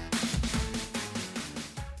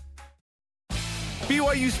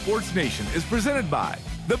 BYU Sports Nation is presented by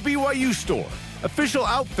The BYU Store, official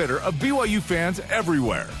outfitter of BYU fans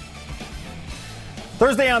everywhere.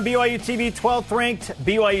 Thursday on BYU TV, 12th ranked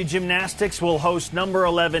BYU Gymnastics will host number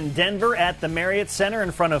 11 Denver at the Marriott Center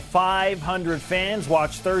in front of 500 fans.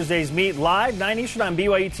 Watch Thursday's meet live, 9 Eastern on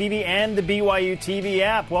BYU TV and the BYU TV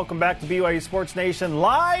app. Welcome back to BYU Sports Nation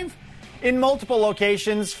live in multiple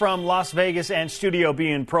locations from Las Vegas and Studio B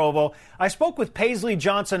in Provo. I spoke with Paisley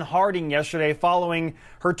Johnson-Harding yesterday following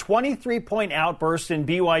her 23-point outburst in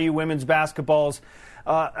BYU women's basketball's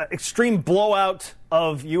extreme blowout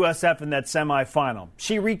of USF in that semifinal.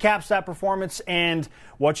 She recaps that performance and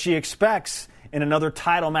what she expects in another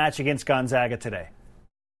title match against Gonzaga today.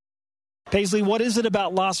 Paisley, what is it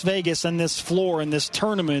about Las Vegas and this floor and this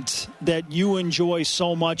tournament that you enjoy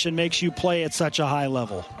so much and makes you play at such a high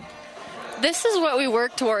level? This is what we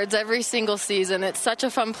work towards every single season. It's such a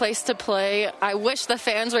fun place to play. I wish the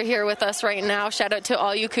fans were here with us right now. Shout out to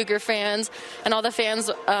all you Cougar fans and all the fans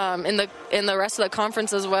in the rest of the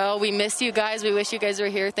conference as well. We miss you guys. We wish you guys were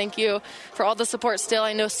here. Thank you for all the support still.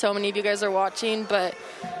 I know so many of you guys are watching, but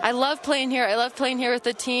I love playing here. I love playing here with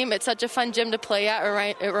the team. It's such a fun gym to play at.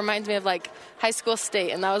 It reminds me of like high school state,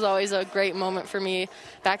 and that was always a great moment for me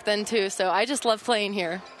back then too. So I just love playing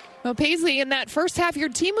here. Well, Paisley, in that first half, your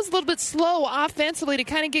team was a little bit slow offensively to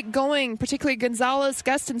kind of get going, particularly Gonzalez,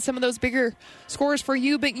 Gustin, some of those bigger scores for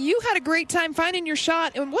you. But you had a great time finding your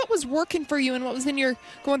shot. And what was working for you and what was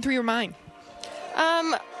going through your mind?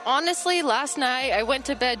 Honestly, last night I went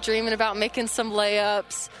to bed dreaming about making some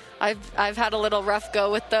layups. I've had a little rough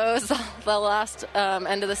go with those the last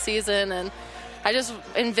end of the season, and I just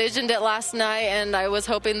envisioned it last night, and I was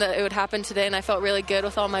hoping that it would happen today, and I felt really good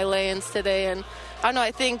with all my lay-ins today. And I don't know,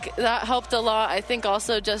 I think that helped a lot. I think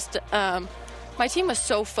also just my team was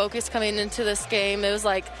so focused coming into this game. It was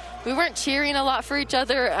like we weren't cheering a lot for each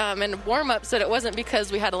other in warm-ups, but it wasn't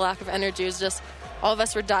because we had a lack of energy. It was just all of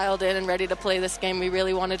us were dialed in and ready to play this game. We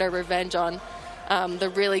really wanted our revenge on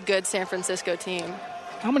the really good San Francisco team.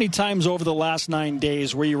 How many times over the last 9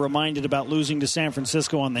 days were you reminded about losing to San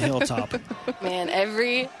Francisco on the hilltop? Man,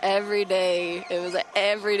 every day. It was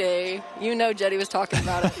every day. You know Jetty was talking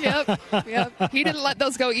about it. Yep. He didn't let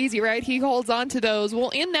those go easy, right? He holds on to those.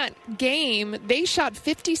 Well, in that game, they shot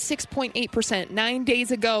 56.8% 9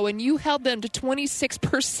 days ago, and you held them to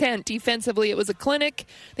 26% defensively. It was a clinic.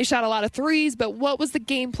 They shot a lot of threes, but what was the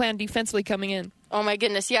game plan defensively coming in? Oh, my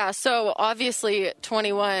goodness, yeah. So, obviously,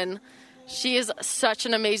 21... She is such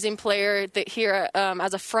an amazing player that here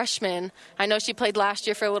as a freshman. I know she played last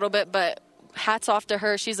year for a little bit, but hats off to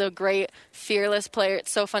her. She's a great, fearless player.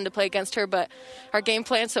 It's so fun to play against her. But our game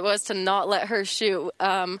plan was to not let her shoot.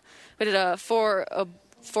 We did a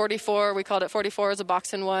 44. We called it 44 as a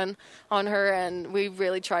box and one on her, and we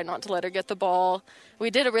really tried not to let her get the ball. We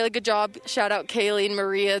did a really good job. Shout out Kaylee and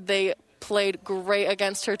Maria. They played great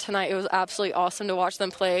against her tonight. It was absolutely awesome to watch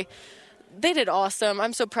them play. they did awesome.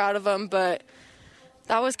 I'm so proud of them, but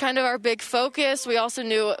that was kind of our big focus. We also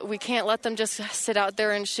knew we can't let them just sit out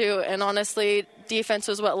there and shoot. And honestly, defense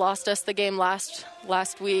was what lost us the game last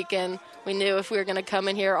week. And we knew if we were going to come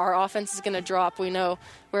in here, our offense is going to drop. We know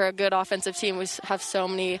we're a good offensive team. We have so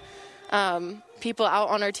many people out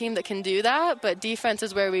on our team that can do that. But defense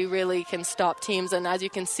is where we really can stop teams. And as you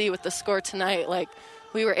can see with the score tonight,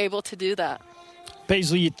 we were able to do that.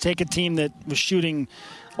 Paisley, you take a team that was shooting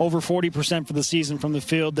over 40% for the season from the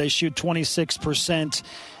field. They shoot 26%.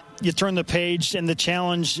 You turn the page, and the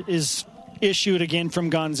challenge is issued again from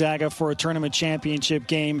Gonzaga for a tournament championship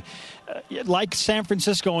game. Like San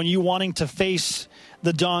Francisco and you wanting to face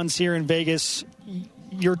the Dons here in Vegas,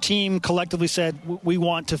 your team collectively said, we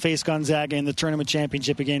want to face Gonzaga in the tournament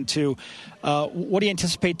championship again, too. What do you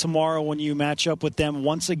anticipate tomorrow when you match up with them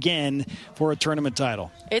once again for a tournament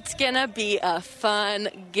title? It's going to be a fun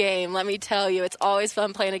game, let me tell you. It's always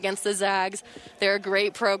fun playing against the Zags. They're a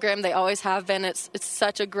great program. They always have been. It's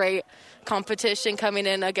such a great competition coming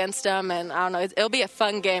in against them. And I don't know, it'll be a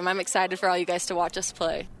fun game. I'm excited for all you guys to watch us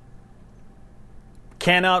play.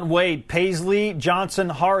 Cannot wait. Paisley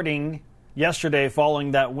Johnson-Harding yesterday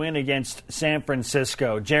following that win against San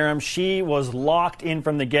Francisco. Jerem, she was locked in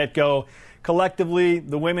from the get-go. Collectively,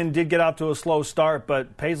 the women did get out to a slow start,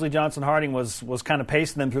 but Paisley Johnson-Harding was kind of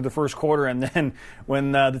pacing them through the first quarter, and then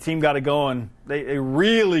when the team got it going, they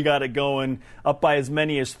really got it going, up by as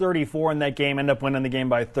many as 34 in that game, ended up winning the game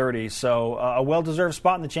by 30. So a well-deserved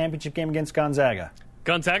spot in the championship game against Gonzaga.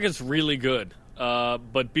 Gonzaga's really good,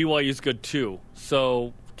 but BYU's good too.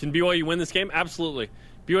 So can BYU win this game? Absolutely.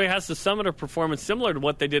 BYU has to summon a performance similar to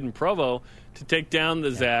what they did in Provo to take down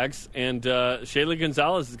the Zags, and Shaylee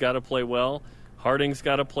Gonzalez has got to play well. Harding's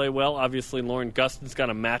got to play well. Obviously, Lauren Gustin's got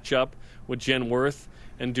to match up with Jen Worth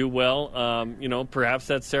and do well. Perhaps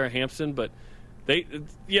that's Sarah Hampson, but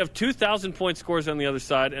you have 2,000-point scores on the other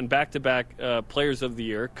side and back-to-back Players of the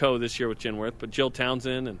Year, this year with Jen Worth, but Jill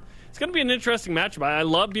Townsend. And it's going to be an interesting matchup. I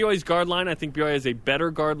love BYU's guard line. I think BYU has a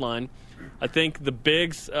better guard line. I think the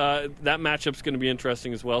bigs, that matchup's going to be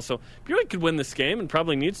interesting as well. So BYU could win this game and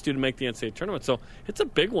probably needs to make the NCAA tournament. So it's a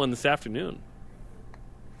big one this afternoon.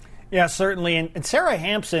 Yeah, certainly. And Sarah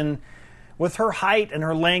Hampson, with her height and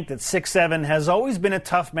her length at 6'7", has always been a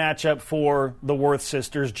tough matchup for the Worth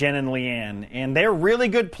sisters, Jen and Leanne. And they're really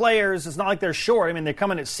good players. It's not like they're short. I mean, they're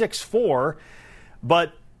coming at 6'4",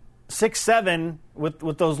 but 6'7",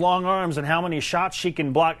 with those long arms and how many shots she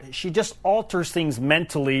can block, she just alters things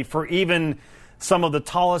mentally for even some of the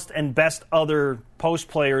tallest and best other post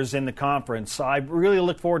players in the conference. So I really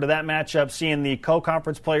look forward to that matchup, seeing the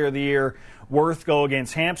co-conference player of the year, Worth, go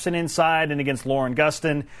against Hampson inside and against Lauren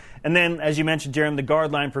Gustin. And then, as you mentioned, Jeremy, the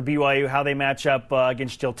guard line for BYU, how they match up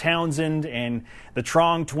against Jill Townsend and the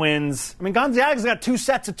Trong twins. I mean, Gonzaga's got two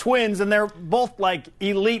sets of twins, and they're both like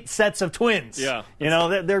elite sets of twins. Yeah.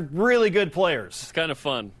 They're really good players. It's kind of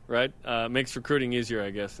fun, right? Makes recruiting easier,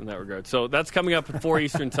 I guess, in that regard. So that's coming up at 4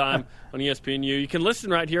 Eastern time on ESPNU. You can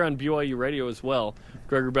listen right here on BYU Radio as well.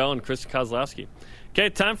 Gregor Bell and Krista Kozlowski. Okay,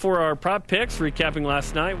 time for our prop picks, recapping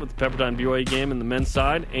last night with the Pepperdine BYU game in the men's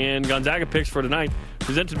side, and Gonzaga picks for tonight,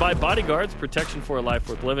 presented by Bodyguards, protection for a life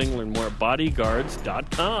worth living. Learn more at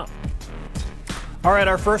bodyguards.com. All right,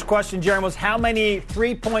 our first question, Jeremy, was how many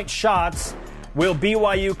three-point shots will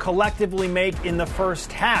BYU collectively make in the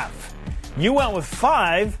first half? You went with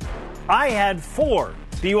 5. I had 4.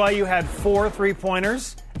 BYU had 4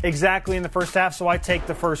 three-pointers exactly in the first half, so I take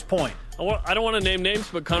the first point. I don't want to name names,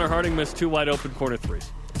 but Connor Harding missed 2 wide-open corner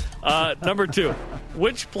threes. Number 2,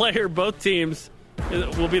 which player, both teams,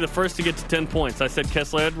 will be the first to get to 10 points? I said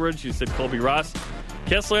Kessler Edwards. You said Colby Ross.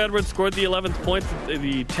 Kessler Edwards scored the 11th point at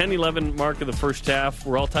the 10-11 mark of the first half.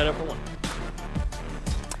 We're all tied up for 1.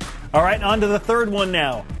 All right, on to the third one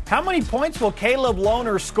now. How many points will Caleb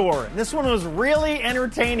Lohner score? This one was really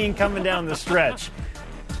entertaining coming down the stretch.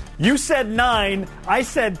 You said 9, I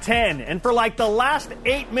said 10. And for like the last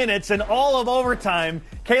 8 minutes and all of overtime,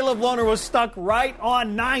 Caleb Lohner was stuck right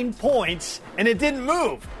on 9 points, and it didn't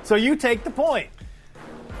move. So you take the point.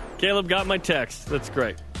 Caleb got my text. That's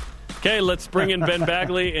great. Okay, let's bring in Ben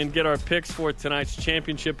Bagley and get our picks for tonight's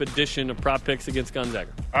championship edition of Prop Picks against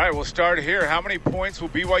Gonzaga. All right, we'll start here. How many points will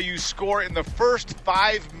BYU score in the first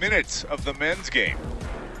 5 minutes of the men's game?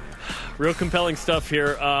 Real compelling stuff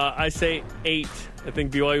here. I say 8. I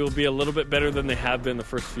think BYU will be a little bit better than they have been the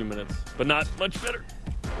first few minutes, but not much better.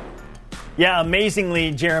 Yeah,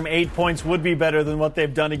 amazingly, Jerem, 8 points would be better than what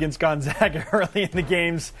they've done against Gonzaga early in the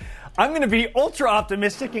games. I'm going to be ultra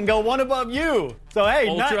optimistic and go one above you. So, hey,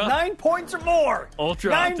 9 points or more.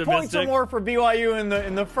 Ultra 9 optimistic. 9 points or more for BYU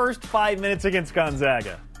in the first 5 minutes against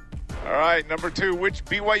Gonzaga. All right, number 2, which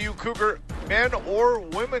BYU Cougar men or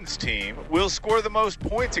women's team will score the most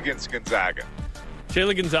points against Gonzaga?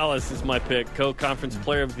 Shaylee Gonzalez is my pick, co-conference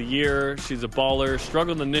player of the year. She's a baller.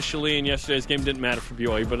 Struggled initially in yesterday's game, didn't matter for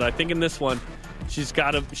BYU, but I think in this one, she's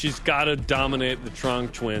got to dominate the Trong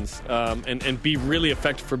twins and be really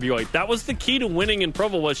effective for BYU. That was the key to winning in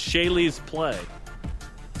Provo, was Shaylee's play.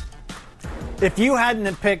 If you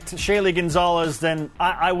hadn't picked Shaylee Gonzalez, then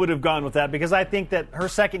I would have gone with that, because I think that her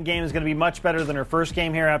second game is going to be much better than her first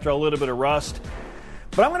game here after a little bit of rust.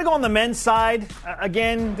 But I'm going to go on the men's side.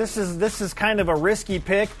 Again, this is kind of a risky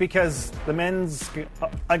pick because the men's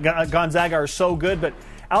Gonzaga are so good. But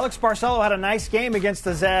Alex Barcelo had a nice game against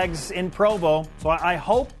the Zags in Provo. So I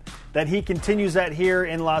hope that he continues that here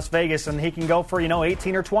in Las Vegas and he can go for,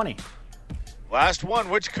 18 or 20. Last one,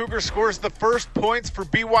 which Cougar scores the first points for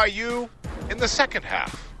BYU in the second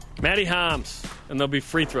half? Maddie Hams, and there'll be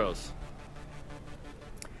free throws.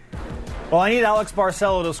 Well, I need Alex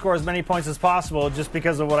Barcelo to score as many points as possible just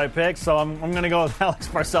because of what I picked, so I'm going to go with Alex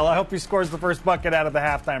Barcelo. I hope he scores the first bucket out of the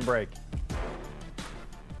halftime break.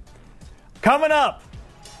 Coming up,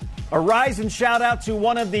 a rise and shout-out to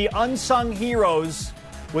one of the unsung heroes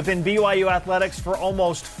within BYU athletics for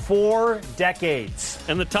almost 4 decades.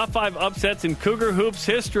 And the top 5 upsets in Cougar Hoops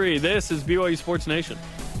history. This is BYU Sports Nation.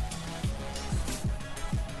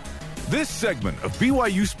 This segment of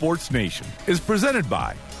BYU Sports Nation is presented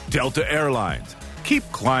by Delta Airlines. Keep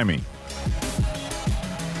climbing.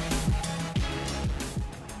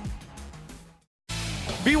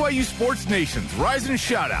 BYU Sports Nation's Rise and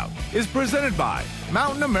Shoutout is presented by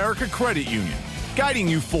Mountain America Credit Union, guiding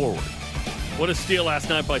you forward. What a steal last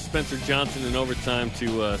night by Spencer Johnson in overtime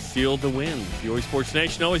to seal the win. BYU Sports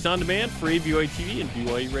Nation, always on demand, free BYU TV and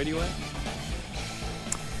BYU Radio app.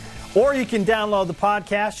 Or you can download the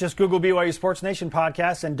podcast. Just Google BYU Sports Nation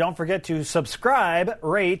podcast, and don't forget to subscribe,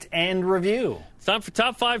 rate, and review. It's time for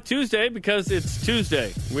Top 5 Tuesday because it's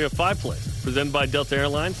Tuesday. We have 5 plays presented by Delta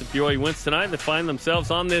Airlines. If BYU wins tonight, they find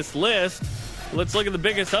themselves on this list. Let's look at the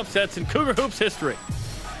biggest upsets in Cougar Hoops history.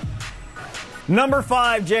 Number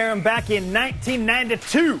 5, Jerem, back in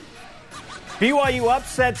 1992. BYU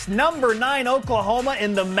upsets number 9 Oklahoma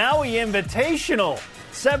in the Maui Invitational.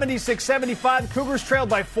 76-75, Cougars trailed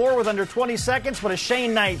by 4 with under 20 seconds, but a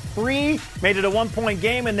Shane Knight 3 made it a 1-point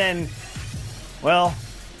game, and then,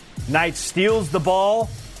 Knight steals the ball.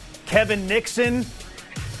 Kevin Nixon,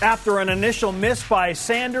 after an initial miss by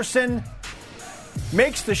Sanderson,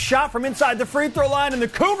 makes the shot from inside the free throw line, and the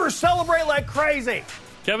Cougars celebrate like crazy.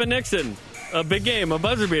 Kevin Nixon, a big game, a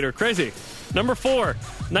buzzer beater, crazy. Number 4,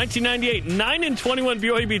 1998, 9-21,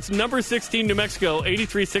 BYU beats number 16 New Mexico,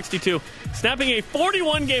 83-62, snapping a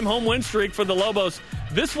 41-game home win streak for the Lobos.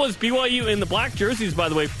 This was BYU in the black jerseys, by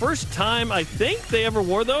the way. First time I think they ever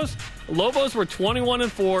wore those. Lobos were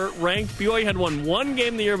 21-4, ranked. BYU had won 1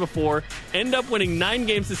 game the year before, end up winning 9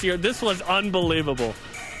 games this year. This was unbelievable.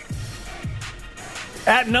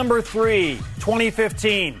 At number 3,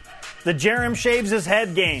 2015. The Jerem shaves his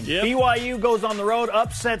head game. Yep. BYU goes on the road,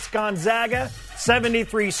 upsets Gonzaga,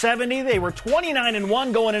 73-70. They were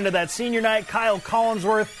 29-1 going into that senior night. Kyle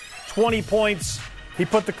Collinsworth, 20 points. He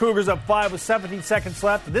put the Cougars up 5 with 17 seconds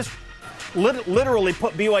left. This literally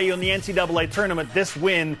put BYU in the NCAA tournament, this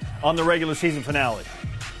win on the regular season finale.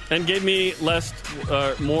 And gave me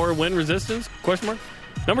more win resistance, question mark.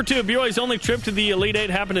 Number 2, BYU's only trip to the Elite Eight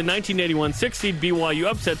happened in 1981. 6-seed BYU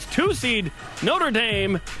upsets 2-seed Notre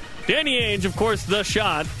Dame. Danny Ainge, of course, the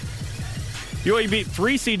shot. BYU beat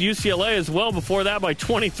 3-seed UCLA as well before that by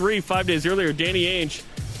 23 5 days earlier. Danny Ainge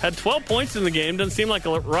had 12 points in the game. Doesn't seem like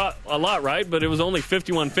a lot, right? But it was only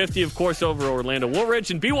 51-50, of course, over Orlando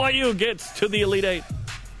Woolridge. And BYU gets to the Elite Eight.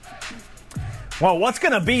 Well, what's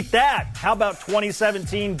going to beat that? How about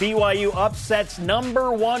 2017 BYU upsets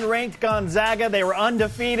number 1 ranked Gonzaga? They were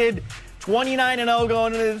undefeated, 29-0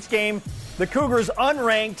 going into this game. The Cougars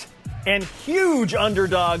unranked and huge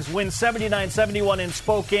underdogs win 79-71 in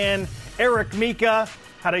Spokane. Eric Mika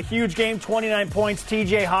had a huge game, 29 points.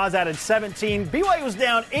 TJ Haas added 17. BYU was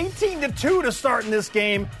down 18-2 to start in this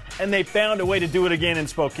game, and they found a way to do it again in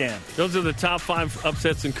Spokane. Those are the top 5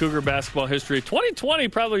 upsets in Cougar basketball history. 2020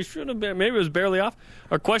 probably should have been, maybe it was barely off.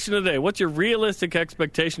 Our question of the day, what's your realistic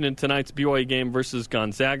expectation in tonight's BYU game versus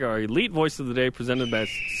Gonzaga? Our elite voice of the day presented by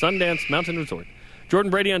Sundance Mountain Resort. Jordan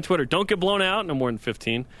Brady on Twitter. Don't get blown out. No more than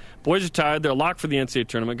 15. Boys are tired. They're locked for the NCAA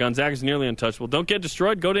tournament. Gonzaga's nearly untouchable. Don't get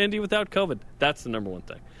destroyed. Go to Indy without COVID. That's the number one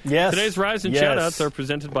thing. Yes. Today's Rise and Shoutouts are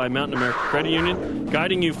presented by Mountain America Credit Union.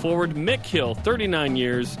 Guiding you forward, Mick Hill, 39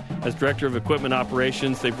 years as Director of Equipment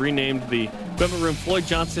Operations. They've renamed the equipment room Floyd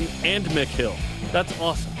Johnson and Mick Hill. That's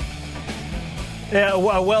awesome. Yeah,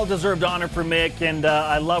 a well-deserved honor for Mick, and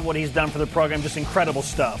I love what he's done for the program. Just incredible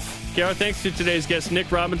stuff. Okay, our thanks to today's guests,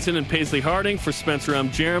 Nick Robinson and Paisley Harding. For Spencer, I'm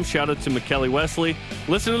Jerem. Shout out to McKelly Wesley.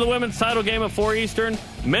 Listen to the women's title game at 4 Eastern,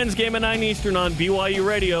 men's game at 9 Eastern on BYU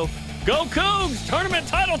Radio. Go Cougs! Tournament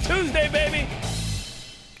title Tuesday, baby!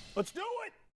 Let's do it!